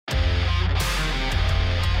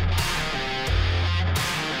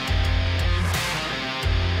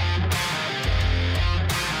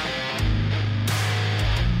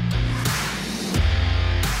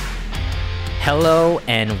Hello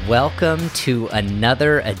and welcome to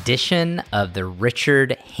another edition of the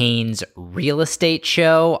Richard Haynes Real Estate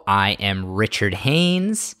Show. I am Richard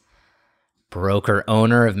Haynes, broker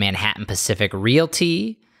owner of Manhattan Pacific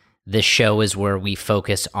Realty. This show is where we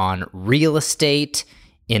focus on real estate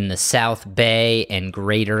in the South Bay and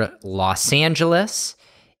greater Los Angeles.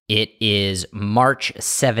 It is March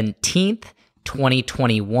 17th,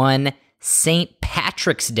 2021, St.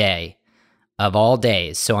 Patrick's Day. Of all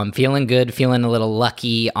days. So I'm feeling good, feeling a little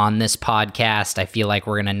lucky on this podcast. I feel like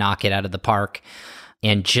we're going to knock it out of the park.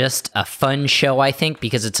 And just a fun show, I think,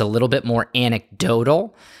 because it's a little bit more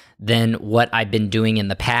anecdotal than what I've been doing in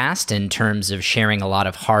the past in terms of sharing a lot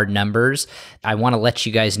of hard numbers. I want to let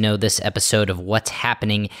you guys know this episode of what's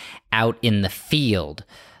happening out in the field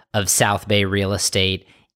of South Bay real estate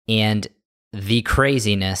and the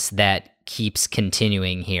craziness that keeps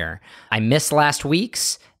continuing here. I missed last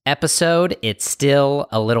week's episode. It's still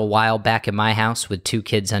a little while back in my house with two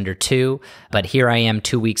kids under 2, but here I am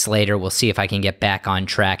 2 weeks later. We'll see if I can get back on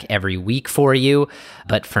track every week for you.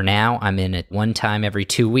 But for now, I'm in it one time every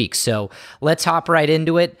 2 weeks. So let's hop right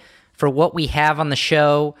into it. For what we have on the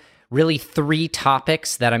show, really 3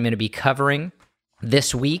 topics that I'm going to be covering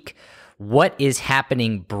this week. What is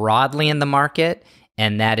happening broadly in the market,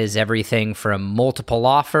 and that is everything from multiple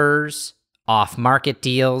offers, off-market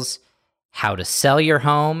deals, how to sell your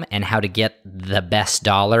home, and how to get the best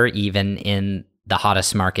dollar even in the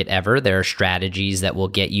hottest market ever. There are strategies that will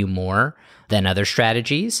get you more than other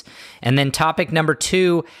strategies. And then topic number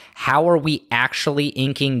 2, how are we actually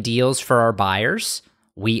inking deals for our buyers?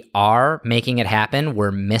 We are making it happen.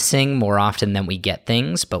 We're missing more often than we get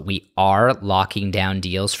things, but we are locking down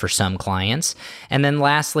deals for some clients. And then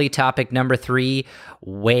lastly, topic number 3,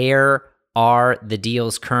 where are the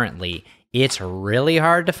deals currently? It's really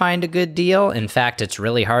hard to find a good deal. In fact, it's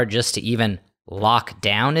really hard just to even lock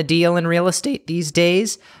down a deal in real estate these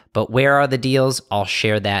days. But where are the deals? I'll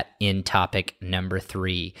share that in topic number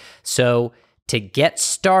 3. So to get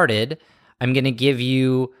started, I'm going to give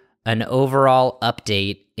you an overall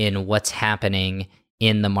update in what's happening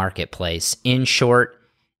in the marketplace. In short,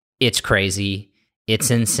 it's crazy.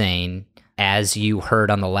 It's insane. As you heard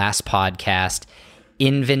on the last podcast,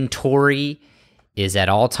 inventory is at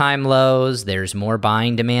all-time lows. There's more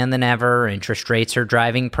buying demand than ever. Interest rates are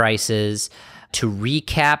driving prices. To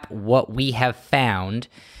recap what we have found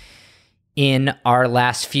in our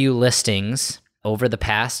last few listings over the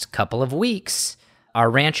past couple of weeks, our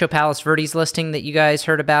Rancho Palos Verdes listing that you guys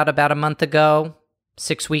heard about a month ago,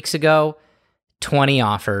 6 weeks ago, 20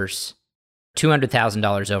 offers,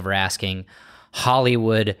 $200,000 over asking.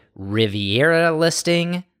 Hollywood Riviera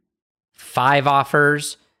listing, 5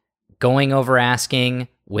 offers, going over asking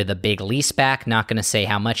with a big lease back. Not going to say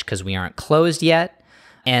how much because we aren't closed yet.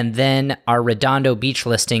 And then our Redondo Beach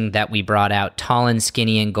listing that we brought out, tall and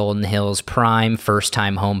skinny in Golden Hills, prime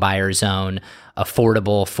first-time home buyer zone,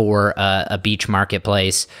 affordable for a beach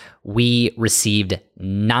marketplace. We received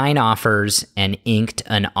 9 offers and inked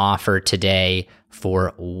an offer today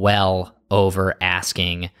for well over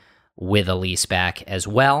asking with a lease back as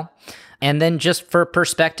well. And then just for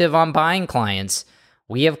perspective on buying clients,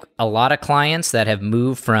 we have a lot of clients that have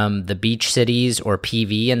moved from the beach cities or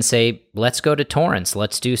PV and say, let's go to Torrance.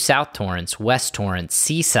 Let's do South Torrance, West Torrance,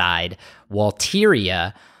 Seaside,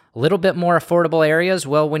 Walteria, a little bit more affordable areas.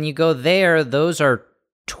 Well, when you go there, those are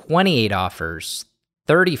 28 offers,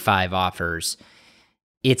 35 offers.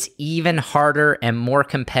 It's even harder and more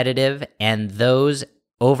competitive, and those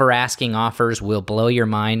over asking offers will blow your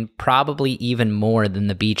mind, probably even more than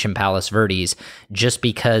the beach in Palos Verdes, just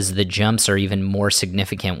because the jumps are even more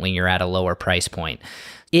significant when you're at a lower price point.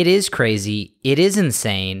 It is crazy. It is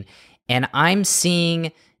insane. And I'm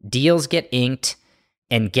seeing deals get inked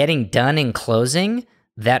and getting done in closing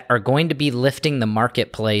that are going to be lifting the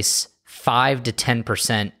marketplace 5 to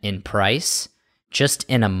 10% in price just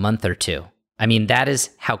in a month or two. I mean, that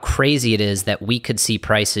is how crazy it is that we could see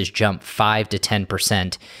prices jump 5 to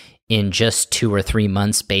 10% in just 2 or 3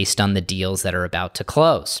 months based on the deals that are about to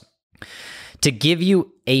close. To give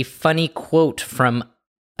you a funny quote from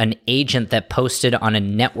an agent that posted on a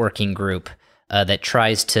networking group that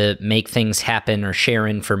tries to make things happen or share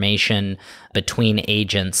information between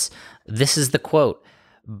agents, this is the quote: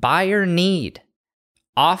 "Buyer need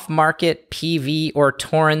off-market PV or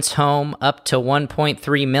Torrance home up to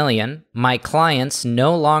 1.3 million. My clients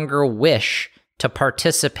no longer wish to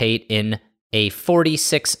participate in a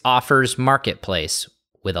 46 offers marketplace,"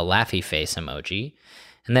 with a laughy face emoji.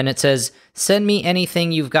 And then it says, "Send me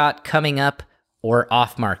anything you've got coming up or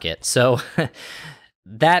off-market." So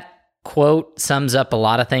that quote sums up a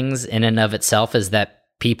lot of things in and of itself, is that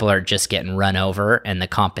People are just getting run over and the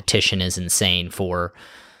competition is insane for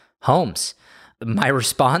homes. My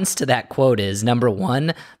response to that quote is, number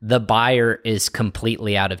one, the buyer is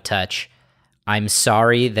completely out of touch. I'm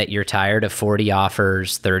sorry that you're tired of 40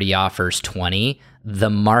 offers, 30 offers, 20. The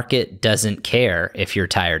market doesn't care if you're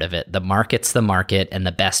tired of it. The market's the market and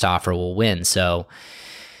the best offer will win. So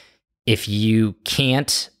if you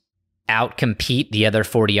can't outcompete the other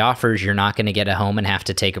 40 offers, you're not going to get a home and have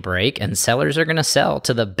to take a break. And sellers are going to sell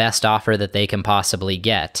to the best offer that they can possibly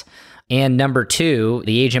get. And number two,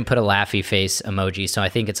 the agent put a laughy face emoji, so I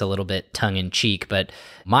think it's a little bit tongue-in-cheek, but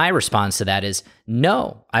my response to that is,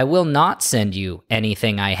 no, I will not send you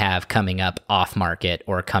anything I have coming up off-market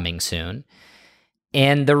or coming soon.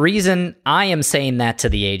 And the reason I am saying that to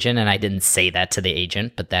the agent, and I didn't say that to the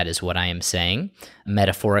agent, but that is what I am saying,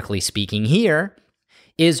 metaphorically speaking here,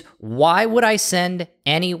 is why would I send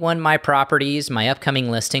anyone my properties, my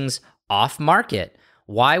upcoming listings, off-market?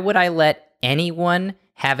 Why would I let anyone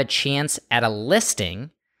have a chance at a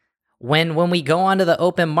listing when we go onto the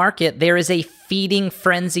open market, there is a feeding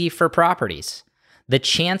frenzy for properties? The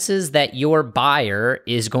chances that your buyer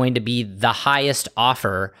is going to be the highest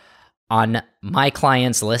offer on my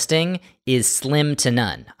client's listing is slim to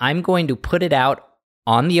none. I'm going to put it out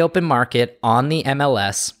on the open market, on the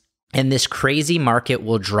MLS, and this crazy market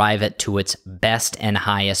will drive it to its best and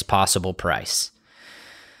highest possible price.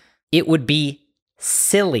 It would be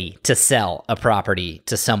silly to sell a property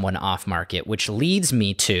to someone off market, which leads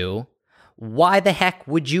me to, why the heck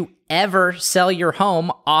would you ever sell your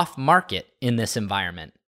home off market in this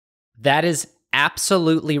environment? That is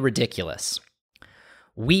absolutely ridiculous.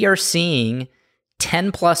 We are seeing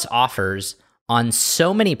 10 plus offers on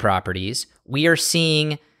so many properties. We are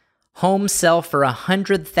seeing homes sell for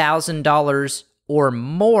 $100,000 or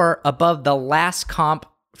more above the last comp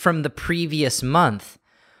from the previous month.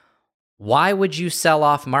 Why would you sell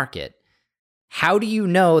off market? How do you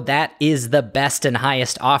know that is the best and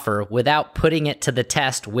highest offer without putting it to the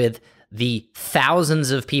test with the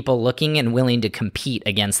thousands of people looking and willing to compete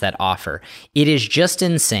against that offer? It is just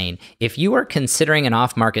insane. If you are considering an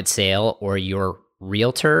off-market sale or your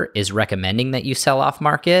realtor is recommending that you sell off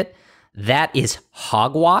market, that is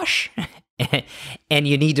hogwash and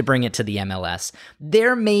you need to bring it to the MLS.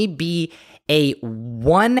 There may be a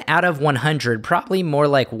 1 out of 100, probably more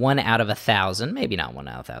like 1 out of 1,000, maybe not 1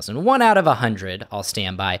 out of 1,000, 1 out of 100, I'll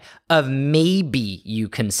stand by, of maybe you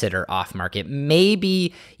consider off market.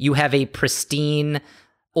 Maybe you have a pristine,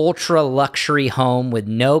 ultra luxury home with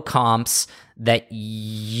no comps that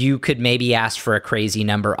you could maybe ask for a crazy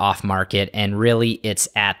number off market, and really it's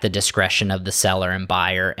at the discretion of the seller and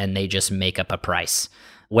buyer, and they just make up a price,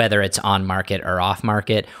 whether it's on market or off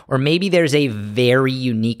market. Or maybe there's a very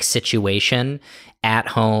unique situation at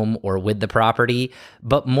home or with the property,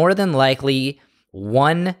 but more than likely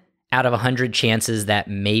 1 out of 100 chances that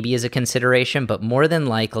maybe is a consideration, but more than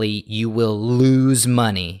likely you will lose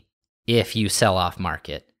money if you sell off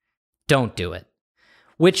market. Don't do it.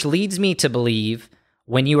 Which leads me to believe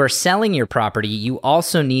when you are selling your property, you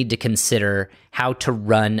also need to consider how to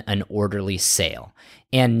run an orderly sale.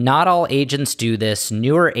 And not all agents do this.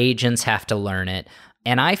 Newer agents have to learn it.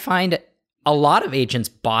 And I find a lot of agents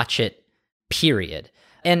botch it, period.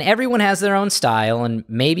 And everyone has their own style, and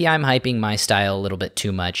maybe I'm hyping my style a little bit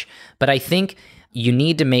too much, but I think you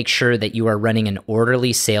need to make sure that you are running an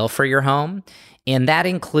orderly sale for your home. And that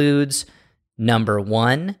includes, number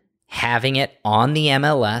one, having it on the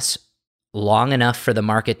MLS long enough for the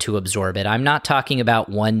market to absorb it. I'm not talking about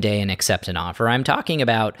one day and accept an offer. I'm talking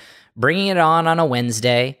about bringing it on a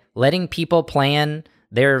Wednesday, letting people plan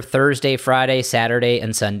their Thursday, Friday, Saturday,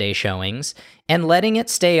 and Sunday showings, and letting it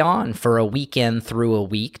stay on for a weekend through a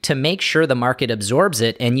week to make sure the market absorbs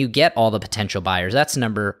it and you get all the potential buyers. That's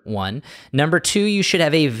number one. Number two, you should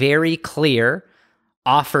have a very clear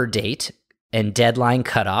offer date and deadline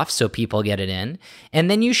cutoff so people get it in.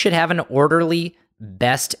 And then you should have an orderly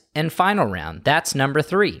best and final round. That's number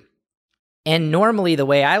three. And normally the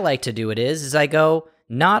way I like to do it is I go,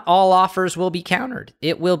 not all offers will be countered.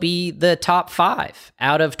 It will be the top 5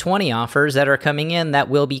 out of 20 offers that are coming in that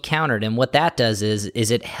will be countered. And what that does is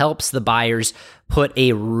it helps the buyers put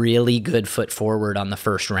a really good foot forward on the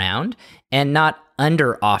first round and not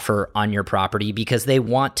under offer on your property because they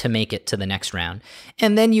want to make it to the next round.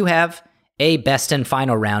 And then you have a best and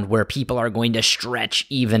final round where people are going to stretch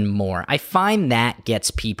even more. I find that gets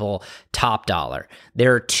people top dollar.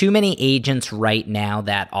 There are too many agents right now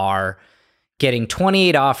that are getting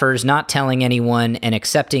 28 offers, not telling anyone, and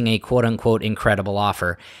accepting a quote-unquote incredible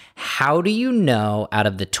offer. How do you know out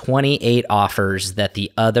of the 28 offers that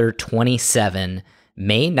the other 27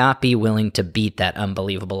 may not be willing to beat that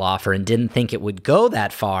unbelievable offer and didn't think it would go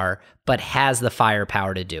that far, but has the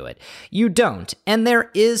firepower to do it. You don't. And there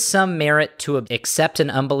is some merit to accept an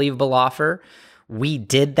unbelievable offer. We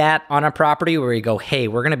did that on a property where we go, hey,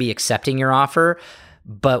 we're going to be accepting your offer,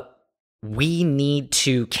 but we need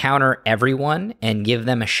to counter everyone and give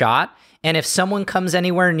them a shot. And if someone comes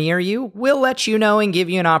anywhere near you, we'll let you know and give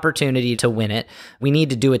you an opportunity to win it. We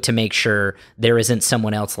need to do it to make sure there isn't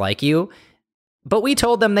someone else like you. But we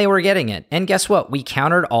told them they were getting it. And guess what? We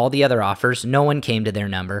countered all the other offers. No one came to their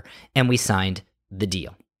number, and we signed the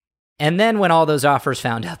deal. And then when all those offers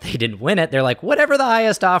found out they didn't win it, they're like, whatever the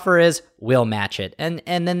highest offer is, we'll match it. And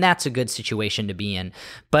then that's a good situation to be in.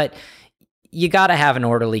 But you got to have an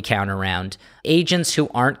orderly counter round. Agents who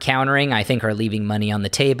aren't countering, I think, are leaving money on the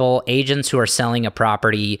table. Agents who are selling a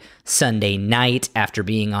property Sunday night after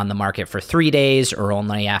being on the market for 3 days or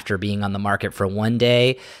only after being on the market for 1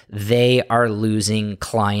 day, they are losing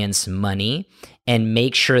clients' money. And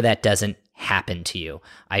make sure that doesn't happen to you.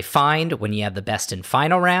 I find when you have the best and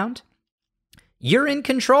final round, you're in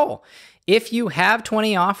control. If you have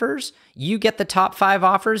 20 offers, you get the top 5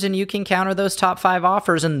 offers and you can counter those top 5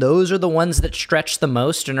 offers. And those are the ones that stretch the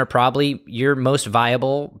most and are probably your most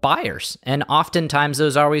viable buyers. And oftentimes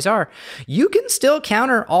those always are. You can still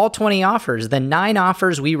counter all 20 offers. The 9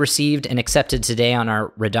 offers we received and accepted today on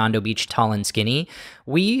our Redondo Beach Tall and Skinny,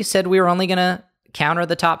 we said we were only going to counter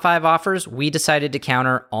the top 5 offers. We decided to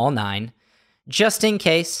counter all 9 just in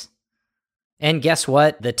case. And guess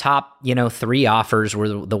what? The top, 3 offers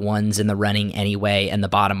were the ones in the running anyway, and the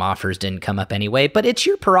bottom offers didn't come up anyway. But it's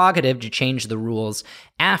your prerogative to change the rules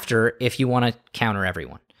after if you want to counter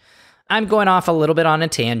everyone. I'm going off a little bit on a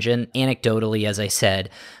tangent, anecdotally, as I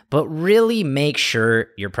said, but really make sure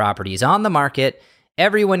your property is on the market.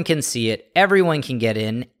 Everyone can see it. Everyone can get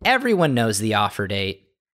in. Everyone knows the offer date.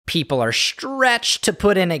 People are stretched to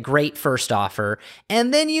put in a great first offer,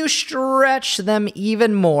 and then you stretch them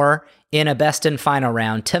even more in a best and final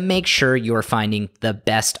round to make sure you're finding the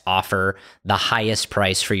best offer, the highest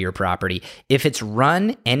price for your property. If it's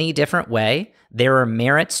run any different way, there are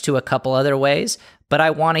merits to a couple other ways, but I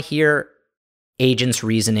want to hear agents'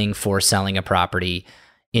 reasoning for selling a property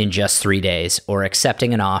in just 3 days or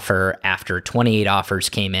accepting an offer after 28 offers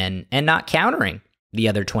came in and not countering the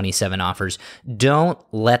other 27 offers. Don't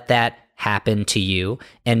let that happen to you,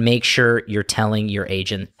 and make sure you're telling your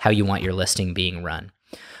agent how you want your listing being run.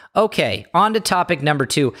 Okay, on to topic number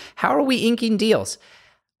 2. How are we inking deals?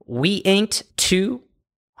 We inked 2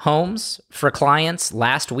 homes for clients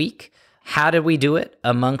last week. How did we do it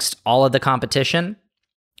amongst all of the competition?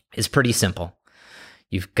 It's pretty simple.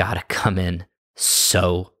 You've got to come in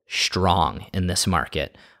so strong in this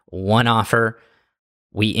market. 1 offer,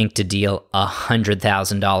 we inked a deal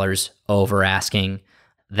 $100,000 over asking.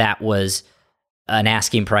 That was an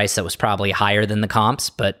asking price that was probably higher than the comps,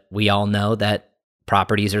 but we all know that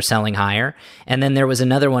properties are selling higher. And then there was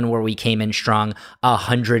another one where we came in strong,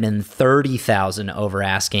 $130,000 over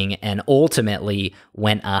asking, and ultimately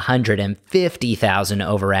went $150,000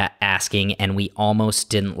 over asking, and we almost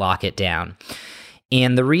didn't lock it down.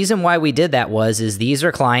 And the reason why we did that is these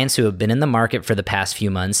are clients who have been in the market for the past few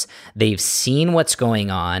months. They've seen what's going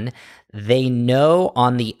on. They know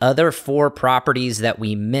on the other 4 properties that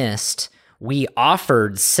we missed, we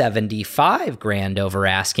offered $75,000 over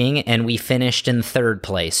asking, and we finished in 3rd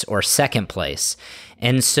place or 2nd place.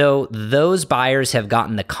 And so those buyers have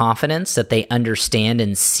gotten the confidence that they understand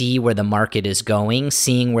and see where the market is going,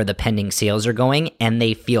 seeing where the pending sales are going, and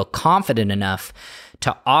they feel confident enough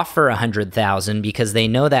to offer $100,000 because they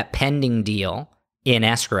know that pending deal in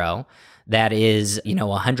escrow that is,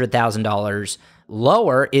 $100,000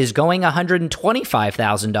 lower is going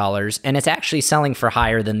 $125,000, and it's actually selling for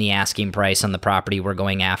higher than the asking price on the property we're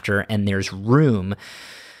going after, and there's room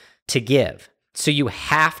to give. So you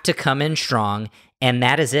have to come in strong, and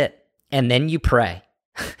that is it. And then you pray.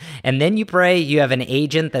 And then you pray you have an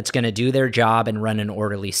agent that's going to do their job and run an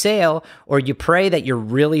orderly sale, or you pray that your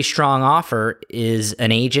really strong offer is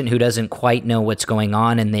an agent who doesn't quite know what's going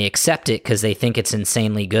on and they accept it because they think it's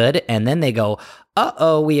insanely good. And then they go,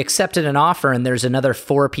 we accepted an offer and there's another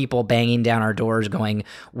 4 people banging down our doors going,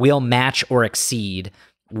 we'll match or exceed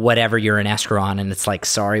whatever you're in escrow on. And it's like,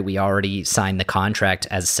 sorry, we already signed the contract.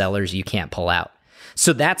 As sellers, you can't pull out.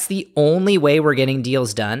 So that's the only way we're getting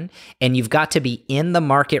deals done. And you've got to be in the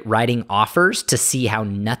market writing offers to see how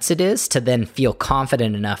nuts it is, to then feel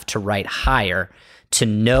confident enough to write higher, to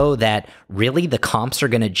know that really the comps are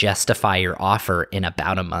going to justify your offer in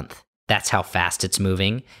about a month. That's how fast it's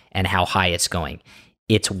moving and how high it's going.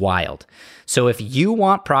 It's wild. So if you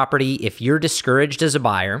want property, if you're discouraged as a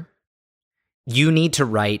buyer, you need to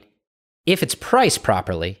write If it's priced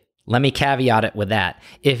properly, let me caveat it with that.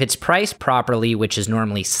 If it's priced properly, which is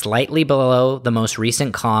normally slightly below the most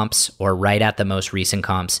recent comps or right at the most recent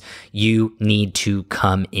comps, you need to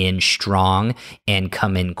come in strong and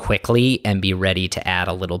come in quickly and be ready to add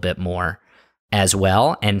a little bit more as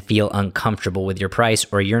well and feel uncomfortable with your price,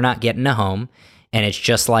 or you're not getting a home. And it's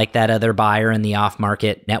just like that other buyer in the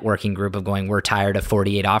off-market networking group of going, we're tired of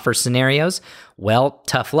 48 offer scenarios. Well,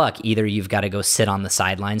 tough luck. Either you've got to go sit on the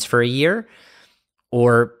sidelines for a year,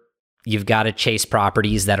 or you've got to chase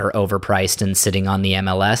properties that are overpriced and sitting on the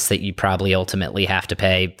MLS that you probably ultimately have to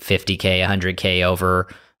pay $50K, $100K over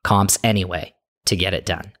comps anyway to get it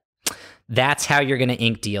done. That's how you're going to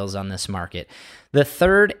ink deals on this market. The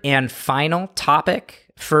third and final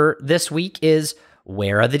topic for this week is,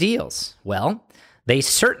 where are the deals? Well, they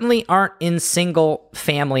certainly aren't in single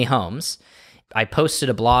family homes. I posted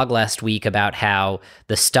a blog last week about how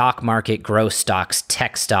the stock market, growth stocks,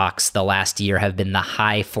 tech stocks the last year have been the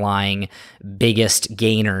high-flying, biggest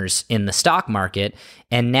gainers in the stock market.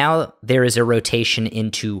 And now there is a rotation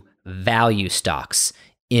into value stocks,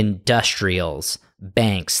 industrials,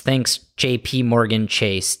 banks. Thanks JP Morgan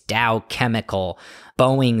Chase, Dow Chemical,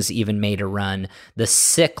 Boeing's even made a run. The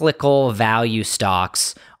cyclical value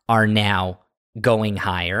stocks are now going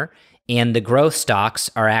higher, and the growth stocks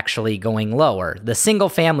are actually going lower. The single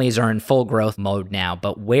families are in full growth mode now,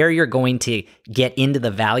 but where you're going to get into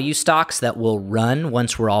the value stocks that will run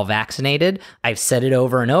once we're all vaccinated, I've said it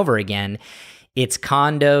over and over again, it's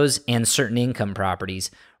condos and certain income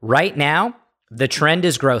properties. Right now, the trend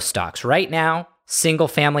is growth stocks. Right now, single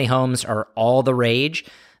family homes are all the rage.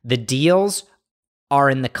 The deals are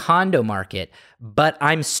in the condo market, but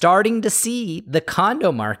I'm starting to see the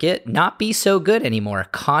condo market not be so good anymore.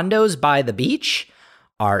 Condos by the beach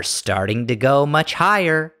are starting to go much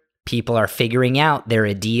higher. People are figuring out they're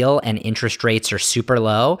a deal and interest rates are super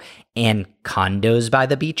low, and condos by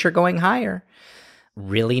the beach are going higher.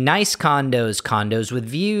 Really nice condos, condos with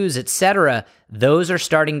views, etc. Those are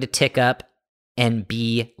starting to tick up and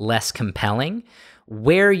be less compelling.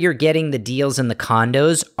 Where you're getting the deals in the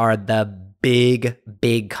condos are the big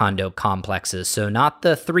condo complexes. So not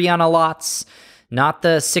the 3 on a lots, not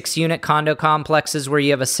the 6-unit condo complexes where you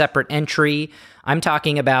have a separate entry. I'm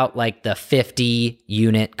talking about like the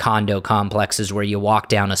 50-unit condo complexes where you walk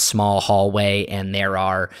down a small hallway and there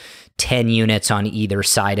are 10 units on either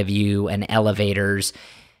side of you and elevators.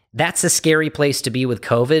 That's a scary place to be with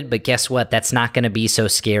COVID, but guess what? That's not going to be so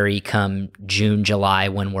scary come June, July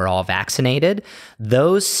when we're all vaccinated.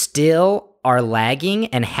 Those still are lagging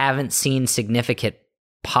and haven't seen significant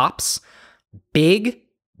pops. Big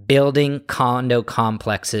building condo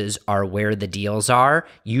complexes are where the deals are.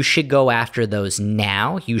 You should go after those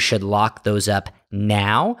now. You should lock those up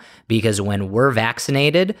now, because when we're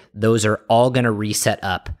vaccinated, those are all going to reset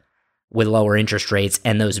up with lower interest rates.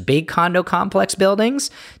 And those big condo complex buildings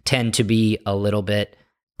tend to be a little bit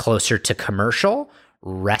closer to commercial,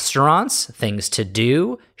 restaurants, things to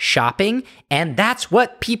do, shopping, and that's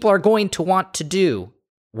what people are going to want to do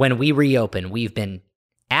when we reopen. We've been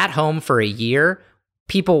at home for a year.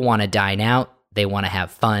 People want to dine out, they want to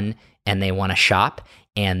have fun, and they want to shop.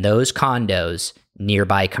 And those condos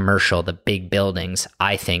nearby commercial, the big buildings,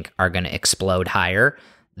 I think are going to explode higher.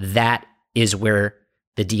 That is where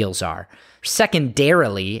the deals are.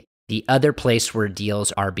 Secondarily, the other place where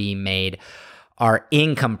deals are being made are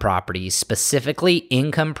income properties, specifically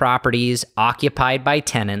income properties occupied by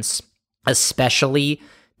tenants, especially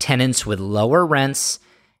tenants with lower rents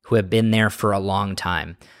who have been there for a long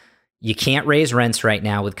time. You can't raise rents right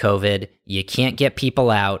now with COVID. You can't get people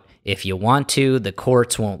out. If you want to, the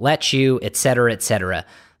courts won't let you, et cetera, et cetera.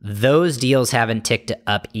 Those deals haven't ticked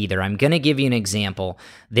up either. I'm going to give you an example.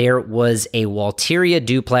 There was a Walteria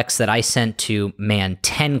duplex that I sent to,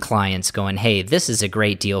 10 clients going, hey, this is a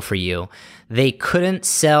great deal for you. They couldn't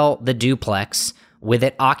sell the duplex with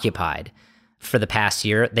it occupied for the past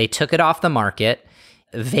year. They took it off the market,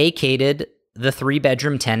 vacated the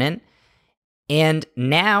 3-bedroom tenant, and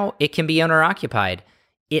now it can be owner-occupied.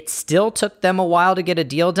 It still took them a while to get a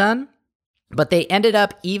deal done, but they ended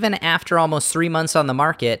up, even after almost 3 months on the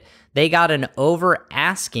market, they got an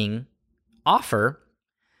over-asking offer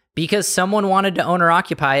because someone wanted to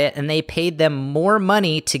owner-occupy it, and they paid them more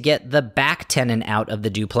money to get the back tenant out of the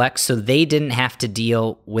duplex so they didn't have to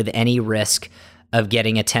deal with any risk of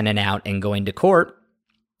getting a tenant out and going to court,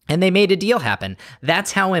 and they made a deal happen.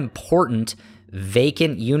 That's how important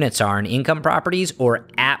vacant units are in income properties or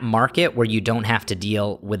at market where you don't have to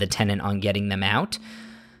deal with a tenant on getting them out.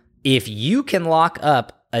 If you can lock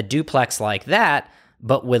up a duplex like that,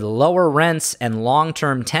 but with lower rents and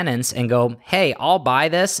long-term tenants and go, hey, I'll buy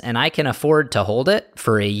this and I can afford to hold it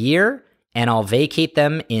for a year and I'll vacate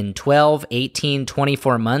them in 12, 18,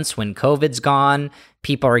 24 months when COVID's gone,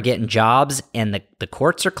 people are getting jobs, and the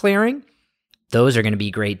courts are clearing. Those are going to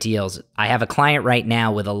be great deals. I have a client right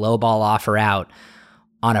now with a lowball offer out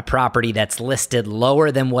on a property that's listed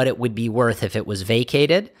lower than what it would be worth if it was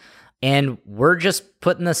vacated. And we're just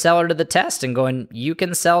putting the seller to the test and going, you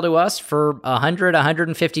can sell to us for 100,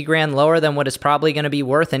 150 grand lower than what it's probably going to be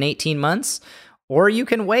worth in 18 months, or you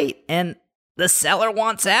can wait. And the seller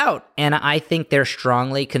wants out. And I think they're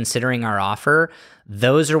strongly considering our offer.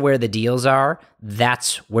 Those are where the deals are.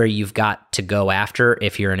 That's where you've got to go after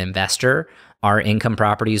if you're an investor. Our income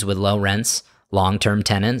properties with low rents, long-term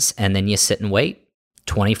tenants, and then you sit and wait.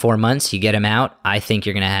 24 months, you get them out. I think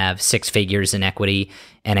you're going to have 6 figures in equity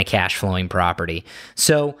and a cash flowing property.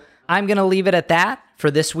 So I'm going to leave it at that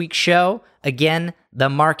for this week's show. Again, the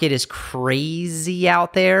market is crazy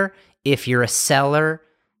out there. If you're a seller,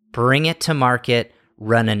 bring it to market,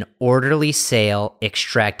 run an orderly sale,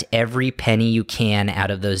 extract every penny you can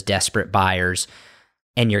out of those desperate buyers,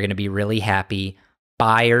 and you're going to be really happy.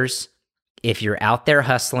 Buyers, if you're out there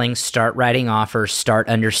hustling, start writing offers, start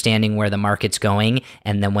understanding where the market's going,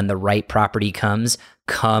 and then when the right property comes,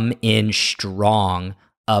 come in strong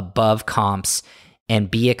above comps and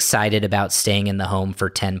be excited about staying in the home for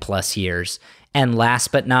 10 plus years. And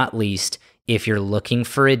last but not least, if you're looking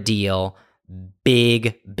for a deal,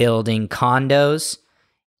 big building condos,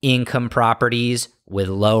 income properties with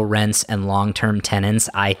low rents and long-term tenants,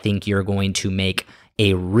 I think you're going to make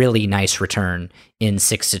a really nice return in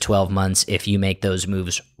 6 to 12 months if you make those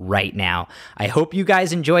moves right now. I hope you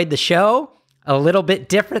guys enjoyed the show. A little bit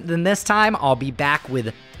different than this time. I'll be back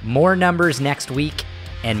with more numbers next week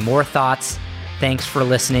and more thoughts. Thanks for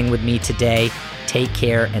listening with me today. Take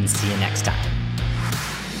care and see you next time.